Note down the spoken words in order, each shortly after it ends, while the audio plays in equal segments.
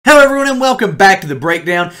Hello everyone and welcome back to the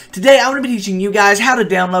breakdown. Today I'm going to be teaching you guys how to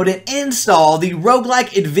download and install the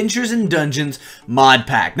Roguelike Adventures and Dungeons mod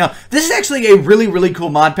pack. Now, this is actually a really cool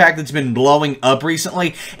mod pack that's been blowing up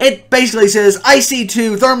recently. It basically says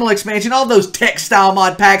IC2, thermal expansion, all those tech style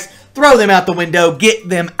mod packs. Throw them out the window, get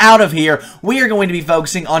them out of here. We are going to be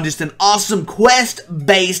focusing on just an awesome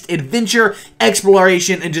quest-based adventure,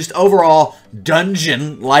 exploration, and just overall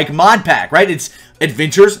dungeon-like mod pack, right? It's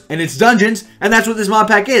adventures and it's dungeons, and that's what this mod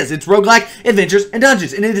pack is. It's Roguelike Adventures and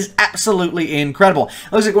Dungeons, and it is absolutely incredible.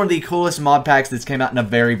 It looks like one of the coolest mod packs that's came out in a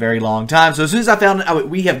very long time. So as soon as I found it,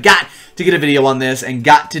 we have got to get a video on this and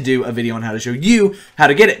got to do a video on how to show you how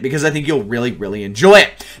to get it, because I think you'll really enjoy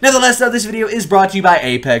it. Nevertheless, though, this video is brought to you by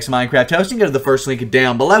Apex Minecraft Hosting. Go to the first link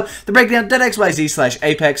down below,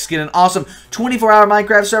 thebreakdown.xyz/Apex. Get an awesome 24-hour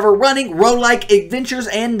Minecraft server running Roguelike Adventures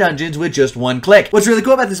and Dungeons with just one click. What's really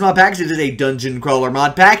cool about this mod pack is it is a dungeon crawler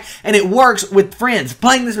mod pack, and it works with friends.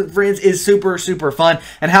 Playing this with friends is super fun,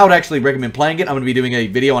 and how I would actually recommend playing it, I'm going to be doing a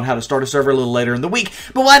video on how to start a server a little later in the week.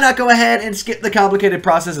 But why not go ahead and skip the complicated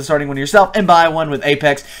process of starting one yourself and buy one with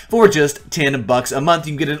Apex for just $10 a month.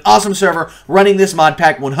 You can get an awesome server running this mod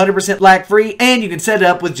pack 100% lag free, and you can set it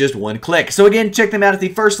up with just one click. So again, check them out at the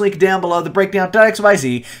first link down below,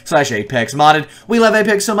 thebreakdown.xyz/Apex modded. We love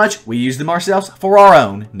Apex so much, we use them ourselves for our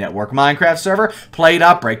own network Minecraft server,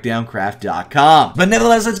 play.breakdowncraft.com. But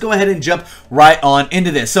nevertheless, let's go ahead and jump right on into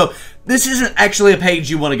this. So this isn't actually a page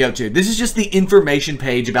you want to go to. This is just the information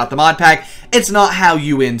page about the mod pack. It's not how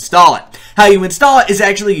you install it. How you install it is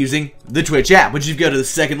actually using the Twitch app, which if you go to the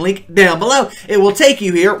second link down below, it will take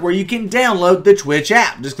you here where you can download the Twitch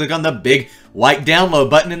app. Just click on the big white download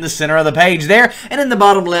button in the center of the page there, and in the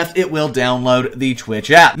bottom left, it will download the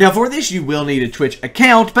Twitch app. Now, for this, you will need a Twitch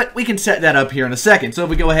account, but we can set that up here in a second. So if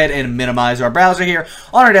we go ahead and minimize our browser here,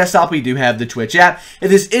 on our desktop, we do have the Twitch app.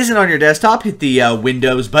 If this isn't on your desktop, hit the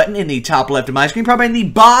Windows button in the top left of my screen, probably in the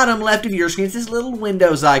bottom left of your screen. It's this little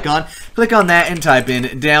Windows icon. Click on that and type in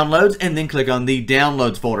downloads, and then click on the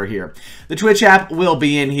downloads folder here. The Twitch app will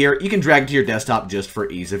be in here. You can drag it to your desktop just for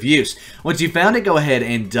ease of use. Once you found it, go ahead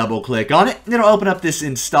and double click on it. It'll open up this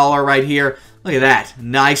installer right here. Look at that.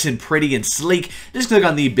 Nice and pretty and sleek. Just click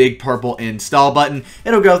on the big purple install button.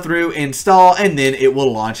 It'll go through, install, and then it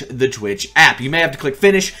will launch the Twitch app. You may have to click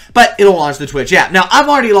finish, but it'll launch the Twitch app. Now,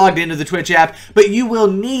 I'm already logged into the Twitch app, but you will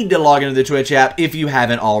need to log into the Twitch app if you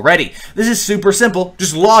haven't already. This is super simple.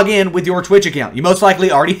 Just log in with your Twitch account. You most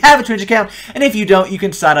likely already have a Twitch account, and if you don't, you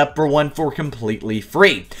can sign up for one for completely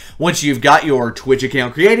free. Once you've got your Twitch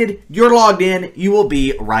account created, you're logged in, you will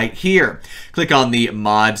be right here. Click on the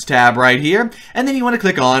mods tab right here, and then you want to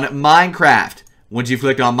click on Minecraft. Once you've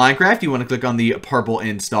clicked on Minecraft, you want to click on the purple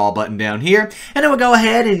install button down here, and it will go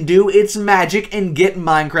ahead and do its magic and get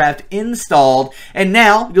Minecraft installed. And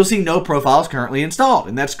now you'll see no profiles currently installed,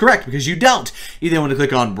 and that's correct because you don't. You then want to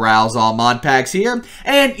click on Browse All Mod Packs here,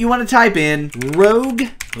 and you want to type in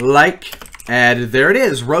Roguelike. And there it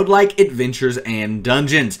is, Roguelike Adventures and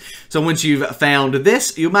Dungeons. So once you've found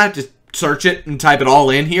this, you might have to search it and type it all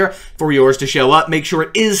in here for yours to show up. Make sure it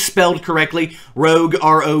is spelled correctly. Rogue,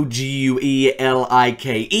 R-O-G-U-E-L-I-K-E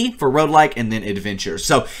for Roguelike, and then Adventures.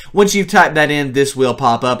 So once you've typed that in, this will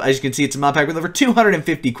pop up. As you can see, it's a mod pack with over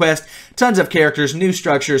 250 quests, tons of characters, new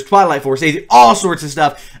structures, Twilight Force, all sorts of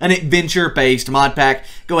stuff. An adventure-based mod pack.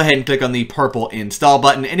 Go ahead and click on the purple install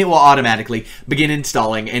button, and it will automatically begin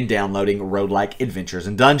installing and downloading Roguelike Adventures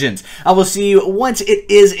and Dungeons. I will see you once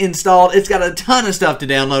it is installed. It's got a ton of stuff to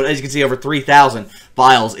download. As you can see, over 3,000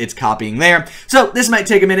 files it's copying there. So this might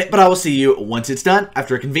take a minute, but I will see you once it's done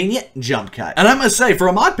after a convenient jump cut. And I must say, for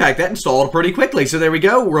a mod pack, that installed pretty quickly. So there we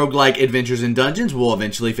go. Roguelike Adventures and Dungeons will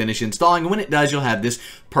eventually finish installing. And when it does, you'll have this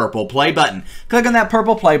purple play button. Click on that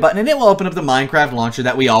purple play button, and it will open up the Minecraft launcher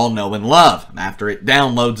that we all know and love. After it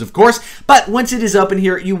downloads, of course. But once it is open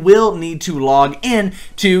here, you will need to log in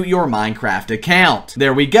to your Minecraft account.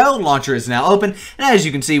 There we go. Launcher is now open. And as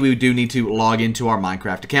you can see, we do need to log into our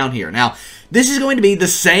Minecraft account here. Now, this is going to be the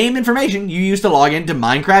same information you use to log into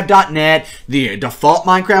Minecraft.net, the default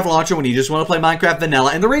Minecraft launcher when you just want to play Minecraft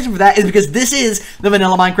Vanilla. And the reason for that is because this is the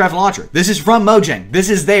vanilla Minecraft launcher. This is from Mojang. This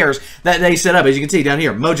is theirs that they set up. As you can see down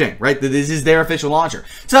here, Mojang, right? This is their official launcher.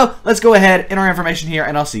 So let's go ahead, enter our information here,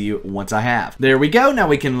 and I'll see you once I have. There we go. Now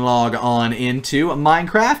we can log on into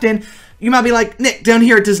Minecraft, and you might be like, Nick, down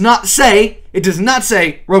here it does not say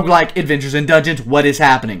Roguelike Adventures and Dungeons. What is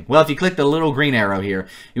happening? Well, if you click the little green arrow here,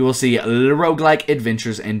 you will see Roguelike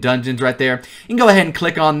Adventures and Dungeons right there. You can go ahead and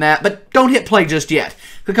click on that, but don't hit play just yet.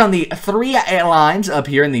 click on the 3 lines up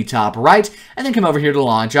here in the top right, and then come over here to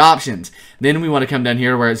launch options. Then we want to come down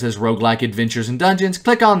here where it says Roguelike Adventures and Dungeons,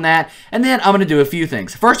 click on that, and then I'm going to do a few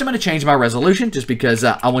things. First, I'm going to change my resolution just because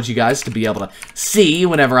I want you guys to be able to see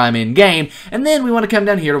whenever I'm in game, and then we want to come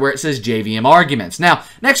down here to where it says JVM arguments. Now,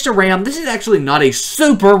 next to RAM, this is actually not a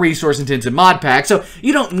super resource-intensive mod pack, so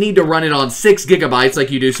you don't need to run it on 6 gigabytes like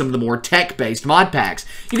you do some of the more tech-based mod packs.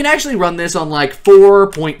 You can actually run this on like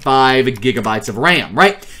 4.5 gigabytes of RAM,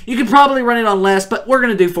 right? You could probably run it on less, but we're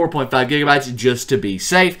going to do 4.5 gigabytes just to be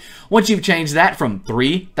safe. Once you've changed that from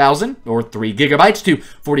 3,000 or 3 gigabytes to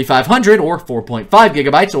 4,500 or 4.5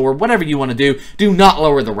 gigabytes or whatever you want to do not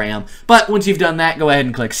lower the RAM. But once you've done that, go ahead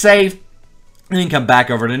and click Save. And then come back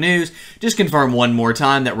over to News, just confirm one more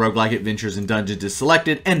time that Roguelike Adventures and Dungeons is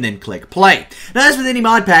selected, and then click Play. Now, as with any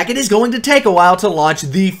mod pack, it is going to take a while to launch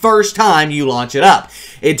the first time you launch it up.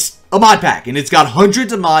 It's a mod pack, and it's got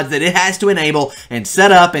hundreds of mods that it has to enable and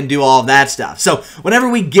set up and do all of that stuff. So, whenever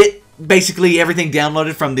we get basically everything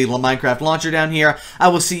downloaded from the Minecraft launcher down here, I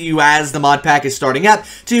will see you as the mod pack is starting up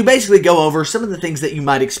to basically go over some of the things that you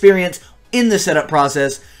might experience in the setup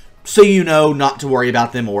process, so you know not to worry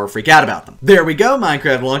about them or freak out about them. There we go,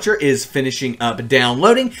 Minecraft Launcher is finishing up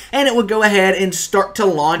downloading, and it will go ahead and start to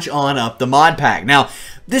launch on up the mod pack. Now,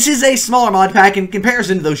 this is a smaller mod pack in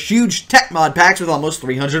comparison to those huge tech mod packs with almost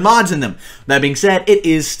 300 mods in them. That being said, it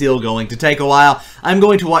is still going to take a while. I'm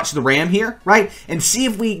going to watch the RAM here, right, and see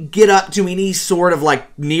if we get up to any sort of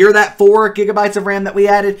like near that 4 gigabytes of RAM that we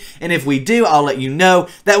added, and if we do, I'll let you know.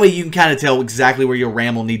 That way you can kind of tell exactly where your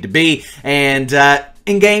RAM will need to be, and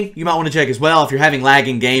in-game, you might want to check as well. If you're having lag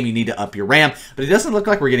in-game, you need to up your RAM. But it doesn't look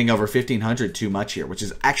like we're getting over 1,500 too much here, which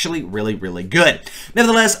is actually really, really good.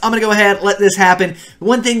 Nevertheless, I'm going to go ahead, let this happen.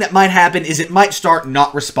 One thing that might happen is it might start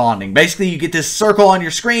not responding. Basically, you get this circle on your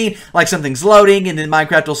screen, like something's loading, and then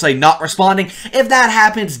Minecraft will say not responding. If that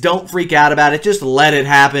happens, don't freak out about it. Just let it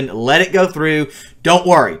happen. Let it go through. Don't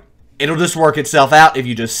worry. It'll just work itself out if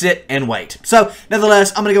you just sit and wait. So,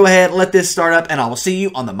 nevertheless, I'm going to go ahead, let this start up, and I will see you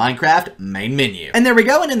on the Minecraft main menu. And there we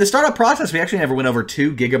go, and in the startup process, we actually never went over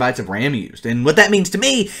 2 gigabytes of RAM used. And what that means to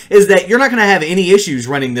me is that you're not going to have any issues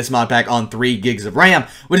running this mod pack on 3 gigs of RAM,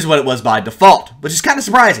 which is what it was by default, which is kind of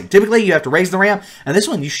surprising. Typically, you have to raise the RAM, and this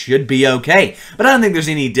one, you should be okay. But I don't think there's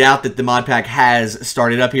any doubt that the mod pack has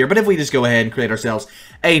started up here. But if we just go ahead and create ourselves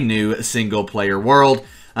a new single-player world,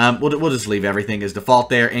 we'll just leave everything as default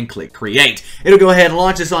there and click Create. It'll go ahead and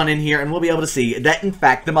launch us on in here, and we'll be able to see that, in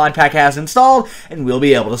fact, the mod pack has installed, and we'll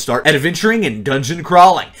be able to start adventuring and dungeon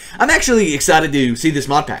crawling. I'm actually excited to see this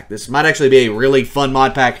mod pack. This might actually be a really fun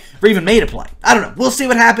mod pack for even me to play. I don't know. We'll see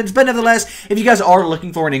what happens, but nevertheless, if you guys are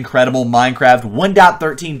looking for an incredible Minecraft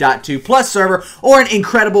 1.13.2 plus server or an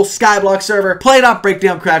incredible Skyblock server,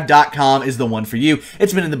 play.breakdowncraft.com is the one for you.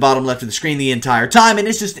 It's been in the bottom left of the screen the entire time, and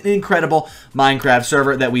it's just an incredible Minecraft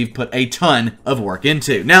server that we've put a ton of work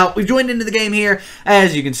into. Now, we've joined into the game here.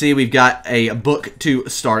 As you can see, we've got a book to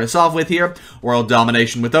start us off with here. World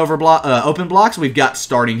Domination with open blocks. We've got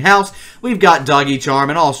Starting House. We've got Doggy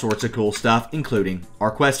Charm and all sorts of cool stuff, including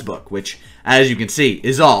our quest book, which, as you can see,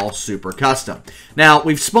 is all super custom. Now,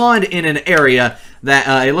 we've spawned in an area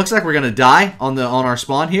that it looks like we're going to die on our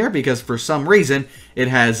spawn here because for some reason it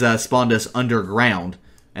has spawned us underground,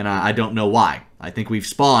 and I don't know why. I think we've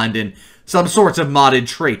spawned in some sorts of modded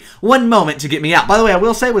tree. One moment to get me out. By the way, I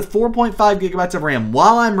will say with 4.5 gigabytes of RAM,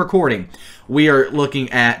 while I'm recording, we are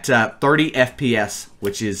looking at 30 FPS,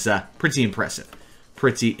 which is pretty impressive.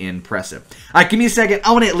 Pretty impressive. All right, give me a second.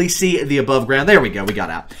 I want to at least see the above ground. There we go. We got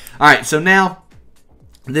out. All right, so now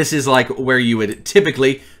this is like where you would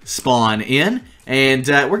typically spawn in. And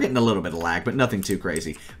we're getting a little bit of lag, but nothing too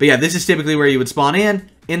crazy. But yeah, this is typically where you would spawn in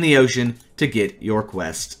the ocean to get your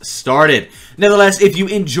quest started. Nevertheless, if you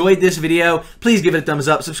enjoyed this video, please give it a thumbs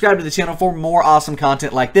up. Subscribe to the channel for more awesome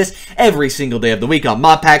content like this every single day of the week on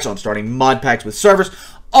mod packs, on starting mod packs with servers,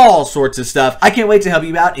 all sorts of stuff. I can't wait to help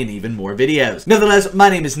you out in even more videos. Nevertheless, my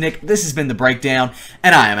name is Nick. This has been The Breakdown,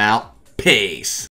 and I am out. Peace.